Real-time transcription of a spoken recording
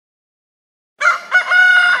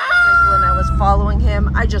following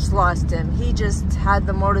him. I just lost him. He just had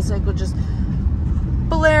the motorcycle just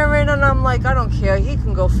blaring, and I'm like, I don't care. He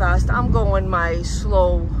can go fast. I'm going my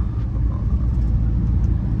slow,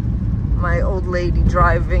 my old lady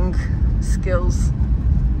driving skills.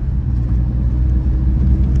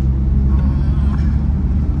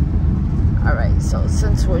 All right, so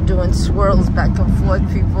since we're doing swirls back and forth,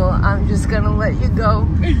 people, I'm just gonna let you go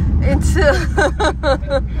into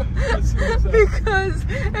because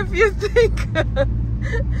if you think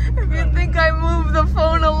I moved the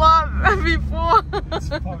phone a lot before. That's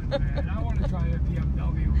fun, man. I want to drive a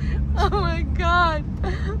BMW. Oh my God.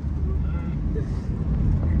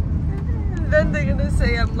 Then they're gonna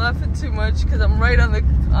say I'm laughing too much because I'm right on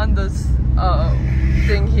this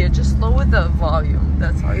thing here. Just lower the volume.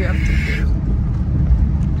 That's all you have to do.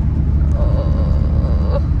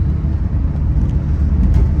 Oh.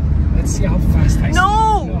 Let's see how fast I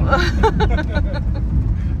stop. No!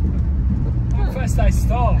 How fast I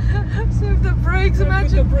stop. Save the brakes.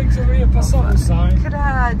 Imagine the brakes over here. Pass on the sign.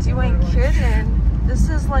 God, you ain't kidding. This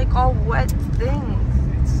is like all wet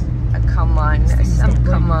things. Come on,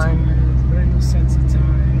 come on.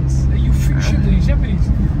 Are you fish?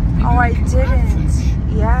 Oh, I didn't.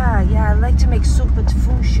 Yeah, I like to make soup with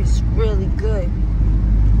fish. It's really good.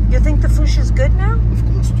 You think the fish is good now? Of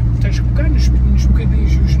course. Tens que pegar nos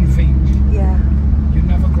bocadinhos novinhos. Yeah. You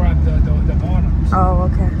never grab the bottoms. Oh,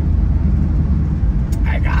 okay.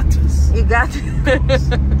 I got this. You got this.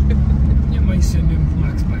 Your mãe sent me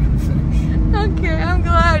blacks back in the fish. Okay, I'm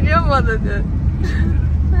glad your mother did.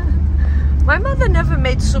 My mother never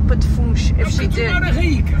made soup with fish. If she did,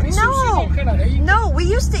 no, we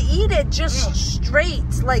used to eat it just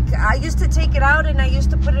straight. Like I used to take it out and I used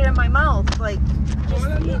to put it in my mouth. Like,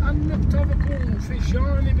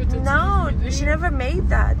 no, she never made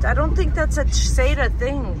that. I don't think that's a Seda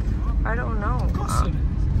thing. I don't know.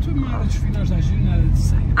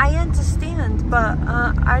 I understand, but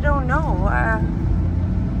I don't know.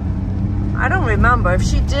 I don't remember. If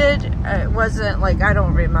she did, it wasn't like I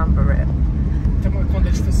don't remember it. Quando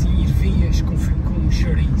eles faziam ervilhas com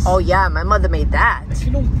chouriço. Oh yeah, my mother made that.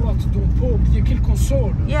 Aquilo prato de povo e aquilo com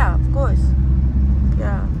soro. Yeah, of course.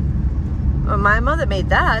 Yeah. Well, my mother made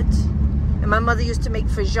that. And my mother used to make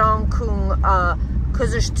feijão com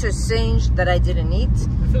coisas tocinhas that I didn't eat.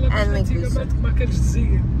 And linguiça. Como é que eles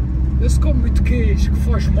diziam? Eu se como muito queijo, que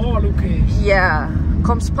faz mole o queijo. Yeah,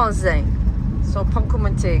 come-se pãozinho. Só pão com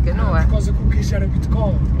manteiga, não é? Por causa que o queijo era muito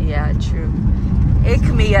caro. Yeah, true. É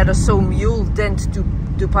que me era so mule dentro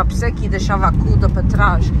do papo seco e deixava a culda para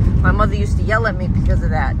trás. My mother used to yell at me because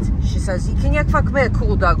of that. She says, e quem é que vai comer a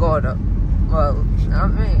culda agora? Well,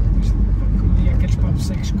 not me. Comia aqueles papos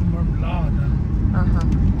secos com marmelada.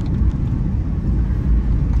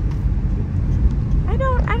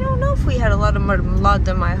 I don't know if we had a lot of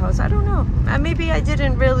marmelada in my house. I don't know. Maybe I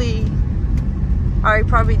didn't really. Or I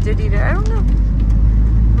probably did eat it. I don't know.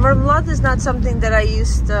 Marmelada is not something that I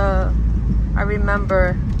used to. I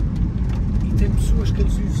remember. E tem pessoas que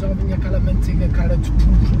eles usavam aquela manteiga cara de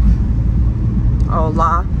burro. Oh,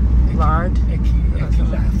 lard.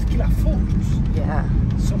 Aquilo há fortes. Yeah.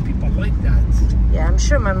 Some people like that. Yeah, I'm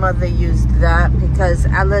sure my mother used that because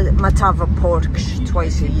ela matava pork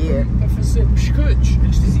twice a year. Para fazer biscoitos,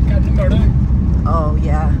 eles dizem que é de morango. Oh,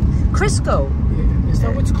 yeah. Crisco. Is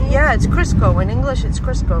that what it's called? Yeah, it's Crisco. In English, it's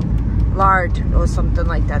Crisco. Lard or something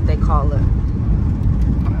like that, they call it.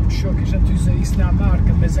 I'm sure que a gente usa isso na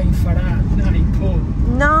marca, mas é em farado, não em pó.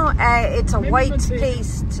 No, it's a white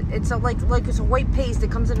paste. It's like it's a white paste.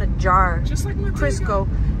 It comes in a jar. Just like Crisco.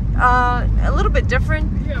 A little bit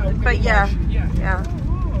different, yeah, but yeah.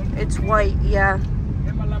 It's white, yeah.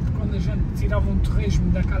 Eu me lembro quando a gente tirava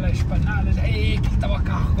torresmo daquelas panadas, ei, que estava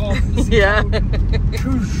carregado. Yeah.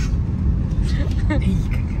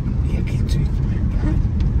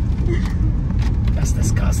 That's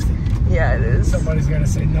disgusting. Yeah, it is. Somebody's gonna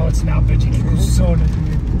say, no, it's not, but you can soda.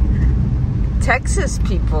 Texas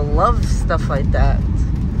people love stuff like that.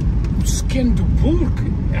 Skin do porco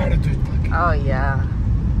era doido. Oh, yeah.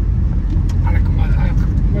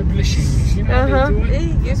 My blushinhos, you know how they do it?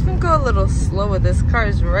 Hey, you can go a little slower. This car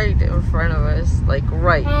is right in front of us, like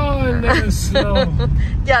right. Oh, a little slow.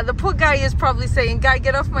 Yeah, the poor guy is probably saying, "Guy,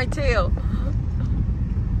 get off my tail."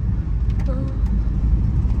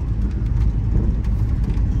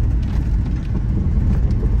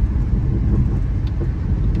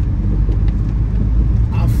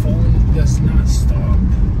 Our phone does not stop.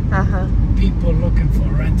 People looking for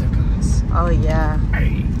rent-a-cars. Oh, yeah.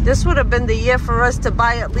 Hey. This would have been the year for us to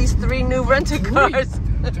buy at least 3 new rent-a-cars.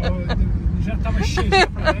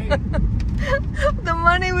 The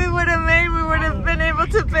money we would have made, we would have been able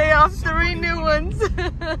to pay off 3 new ones.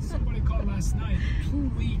 Somebody called last night. 2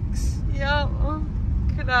 weeks. Yeah. Oh,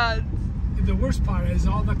 God. The worst part is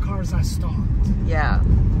all the cars are stopped. Yeah.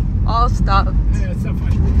 All stopped. Yeah, it's not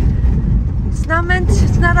funny. It's not meant.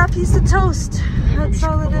 It's not a piece of toast. That's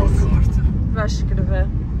all it is. Rush could have.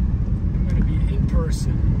 I'm gonna be in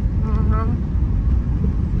person. Mm-hmm. I'm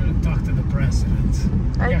gonna talk to the president.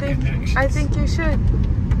 I think you should.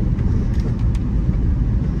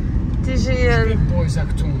 Big boys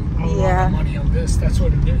act a lot of money on this. That's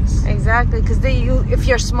what it is. Exactly, because if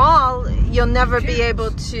you're small, you'll never be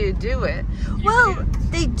able to do it. Well,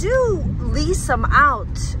 they do lease them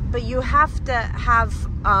out, but you have to have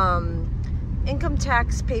income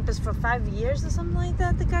tax papers for 5 years or something like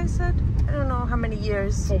that. The guy said. I don't know how many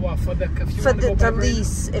years. For what? For the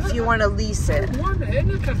lease, if you want to lease it.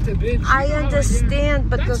 I understand,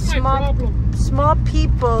 but the small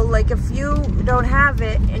people, like if you don't have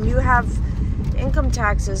it and you have income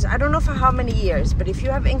taxes, I don't know for how many years, but if you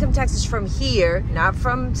have income taxes from here, not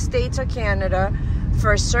from States or Canada,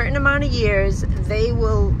 for a certain amount of years, they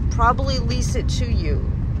will probably lease it to you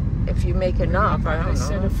if you make enough. I don't know. I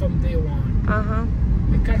said it from day one. Uh-huh.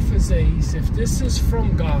 If this is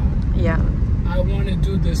from God, I want to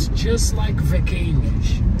do this just like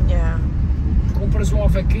vaquinhas. Yeah. Compras uma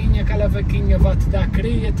vaquinha, aquela vaquinha vai te dar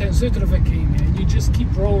cria, tens outra vaquinha, and you just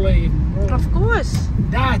keep rolling. Of course.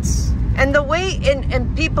 That's. And the way,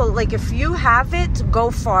 and people, like if you have it,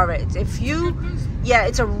 go for it. If you,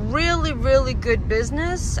 it's a really, really good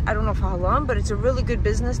business. I don't know for how long, but it's a really good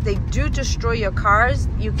business. They do destroy your cars.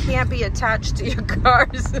 You can't be attached to your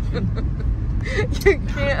cars. You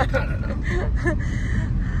can't.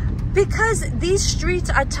 Because these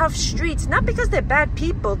streets are tough streets. Not because they're bad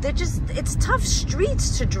people. They're just, it's tough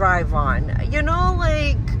streets to drive on. You know,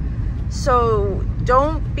 like, so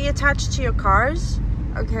don't be attached to your cars,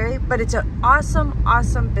 okay? But it's an awesome,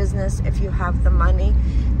 awesome business if you have the money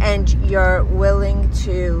and you're willing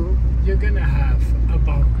to. You're going to have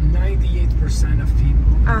about 98% of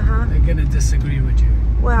people. They're going to disagree with you.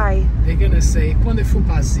 Why? They're going to say, quando eu for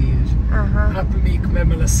para Azores, dá para mim comer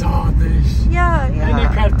malaçadas. Yeah. And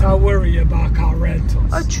I can't worry about car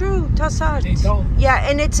rentals. Oh, true. Tá certo. They don't. Yeah,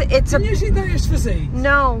 and it's Tinhas ideias de fazer?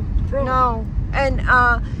 No. And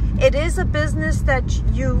it is a business that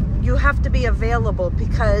you have to be available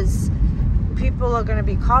because people are going to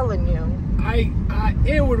be calling you.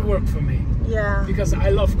 It would work for me. Yeah. Because I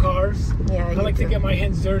love cars. Yeah. I like to get my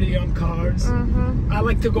hands dirty on cars. I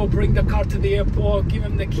like to go bring the car to the airport, give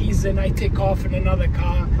them the keys, and I take off in another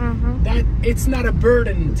car. That it's not a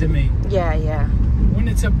burden to me. Yeah. When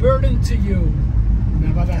it's a burden to you,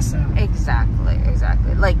 Exactly.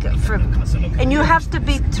 Like and you have to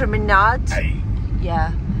be determined.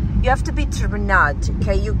 Yeah. You have to be determined.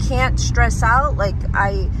 Okay. You can't stress out. Like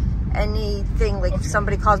anything. Like if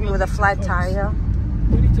somebody calls me with a flat tire.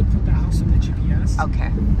 We need to put the house on the GPS.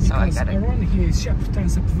 Okay, so I got it. Around here is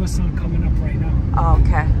Povoação coming up right now. Oh,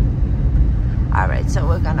 okay. All right, so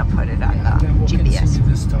we're gonna put it on the GPS.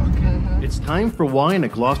 This talk. It's time for wine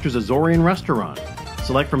at Glochester's Azorean Restaurant.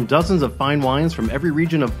 Select from dozens of fine wines from every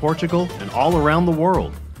region of Portugal and all around the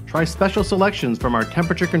world. Try special selections from our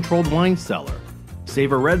temperature-controlled wine cellar.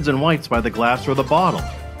 Savor reds and whites by the glass or the bottle.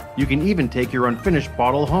 You can even take your unfinished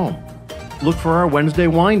bottle home. Look for our Wednesday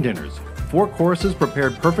wine dinners. 4 courses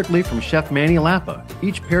prepared perfectly from Chef Manny Lapa,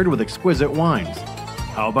 each paired with exquisite wines.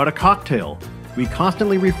 How about a cocktail? We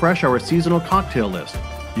constantly refresh our seasonal cocktail list.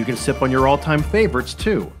 You can sip on your all-time favorites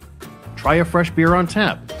too. Try a fresh beer on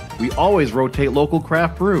tap. We always rotate local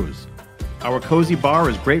craft brews. Our cozy bar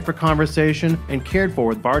is great for conversation and cared for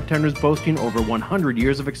with bartenders boasting over 100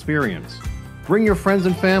 years of experience. Bring your friends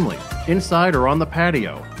and family, inside or on the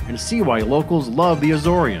patio, and see why locals love the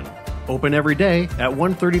Azorean. Open every day at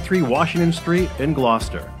 133 Washington Street in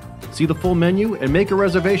Gloucester. See the full menu and make a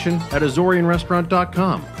reservation at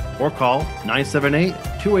AzoreanRestaurant.com or call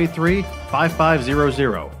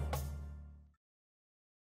 978-283-5500.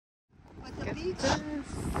 The beach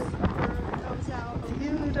comes out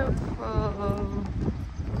beautiful.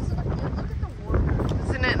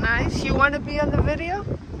 Isn't it nice? You want to be on the video?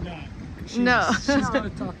 No. She's going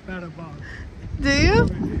to talk bad about it. Do you?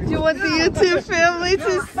 Do you want the YouTube family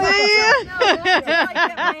to see it?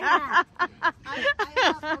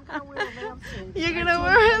 You're going to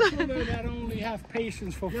wear it? I only have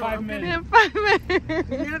patience for 5 minutes. 5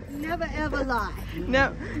 minutes. Never ever lie.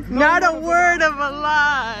 No, not a word of a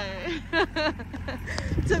lie.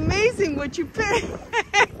 It's amazing what you pick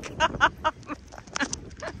up.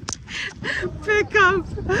 Pick up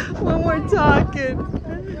when we're talking.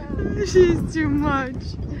 She's too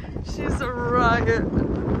much. She's a riot.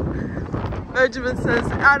 Benjamin says,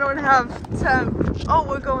 I don't have temp. Oh,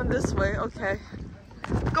 we're going this way. Okay.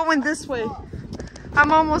 Going this way.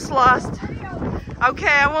 I'm almost lost. Okay,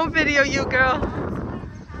 I won't video you, girl.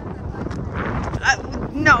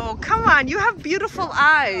 No, come on. You have beautiful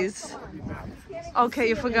eyes. Okay,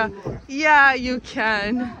 you forgot. Yeah, you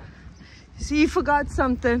can. See, you forgot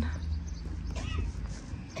something.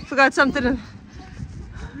 Forgot something.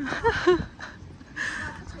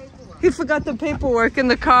 He forgot the paperwork in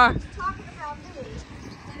the car. Talking about me,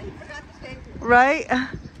 and he forgot the paperwork. Right?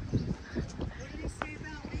 What did he say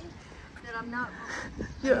about me? That I'm not.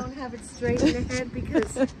 I don't have it straight in the head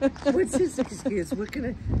because what's his excuse? We're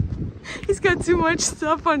gonna. He's got too much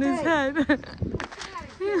stuff on his head.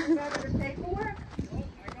 Remember the paperwork?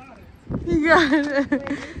 You got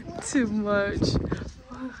it. Too much.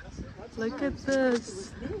 Look at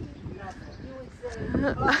this.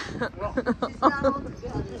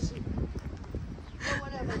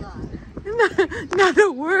 Not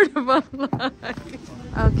a word about lie.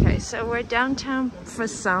 Okay, so we're downtown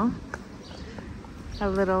Povoação.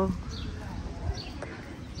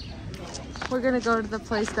 We're gonna go to the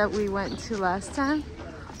place that we went to last time.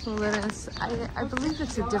 I believe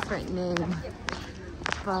it's a different name,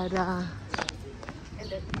 but yeah,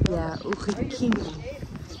 Bonequinha.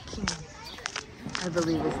 I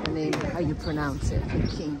believe is the name, how you pronounce it,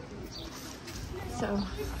 King. So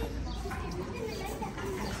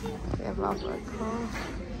we have off our call,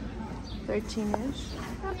 13-ish.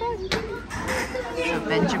 Not bad. So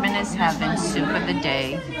Benjamin is having soup of the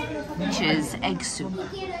day, which is egg soup.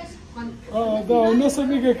 Da nossa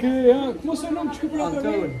amiga aqui, como é o seu nome? Desculpa lá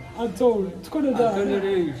também. Antônio. De Canadá. Antônio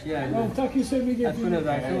Reis, Está aqui o seu amigo aqui. de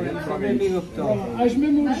Canadá. Sou meu amigo optado. És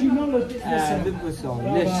mesmo original de Povoação. De Povoação.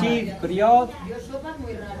 Nasci, criado,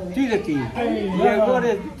 tudo aqui. E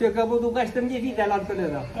agora acabou do resto da minha vida lá no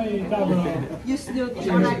Canadá. Aí, está bem. E o senhor que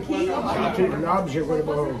mora aqui? Agora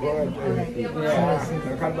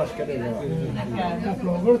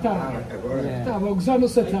está. Está, vou gozar no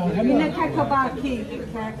satã. E não quer acabar aqui?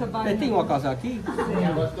 Quer acabar Eu tenho uma casa aqui,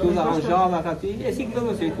 tudo arranjado, é assim que eu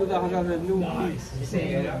não sei, tudo arranjado de novo.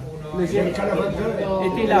 Mas eu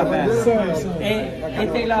tenho lá venda.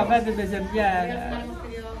 Eu tenho lá venda, mas é bien.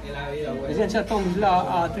 A gente já estamos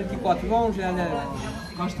lá há 34 anos.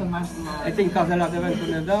 Gosta mais de lá. Eu tenho casa lá também no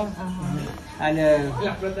Canadá.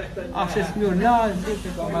 Acha se melhor lá,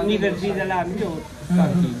 o nível de vida lá é melhor.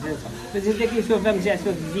 Mas eu aqui só vamos já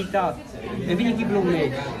só visitar. Eu vim aqui pelo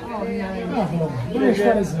mês.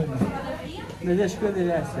 Mas as coisas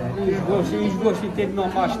é assim. Uns gostam de ter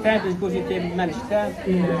mais tempo, os gostam de ter menos tempo.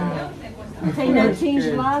 Tem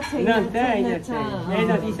netinhos lá? Não tem.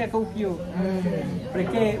 Isso é com o pior.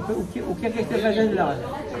 Porque o que é que está fazendo lá?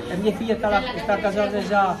 A minha filha está casada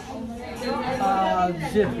já há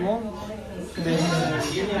 18 anos.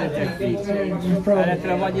 Ela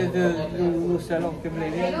trabalha no salão de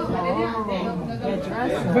cabeleireiro.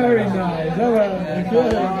 Very nice.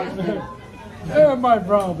 Oh, my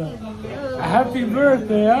brother. Happy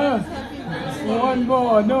birthday, huh? One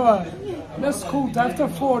more. No, that's cool. After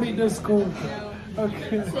 40, that's cool.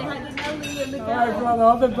 Okay. All right, brother.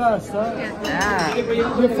 All the best, huh?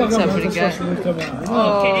 Looks pretty good.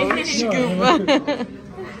 Oh, scuba.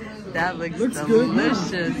 That looks delicious.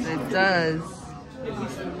 Good. It does.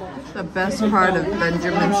 The best part of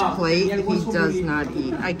Benjamin's plate, he does not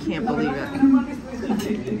eat. I can't believe it.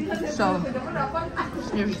 So,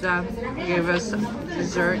 here's that. He gave us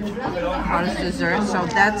dessert, hottest dessert. So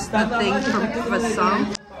that's the thing from Povoação.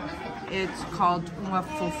 It's called uma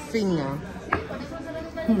fofinha.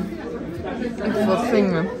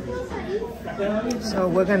 Fofinha. So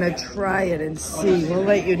we're gonna try it and see. We'll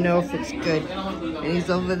let you know if it's good. And he's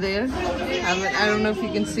over there. I don't know if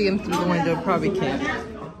you can see him through the window. Probably can't.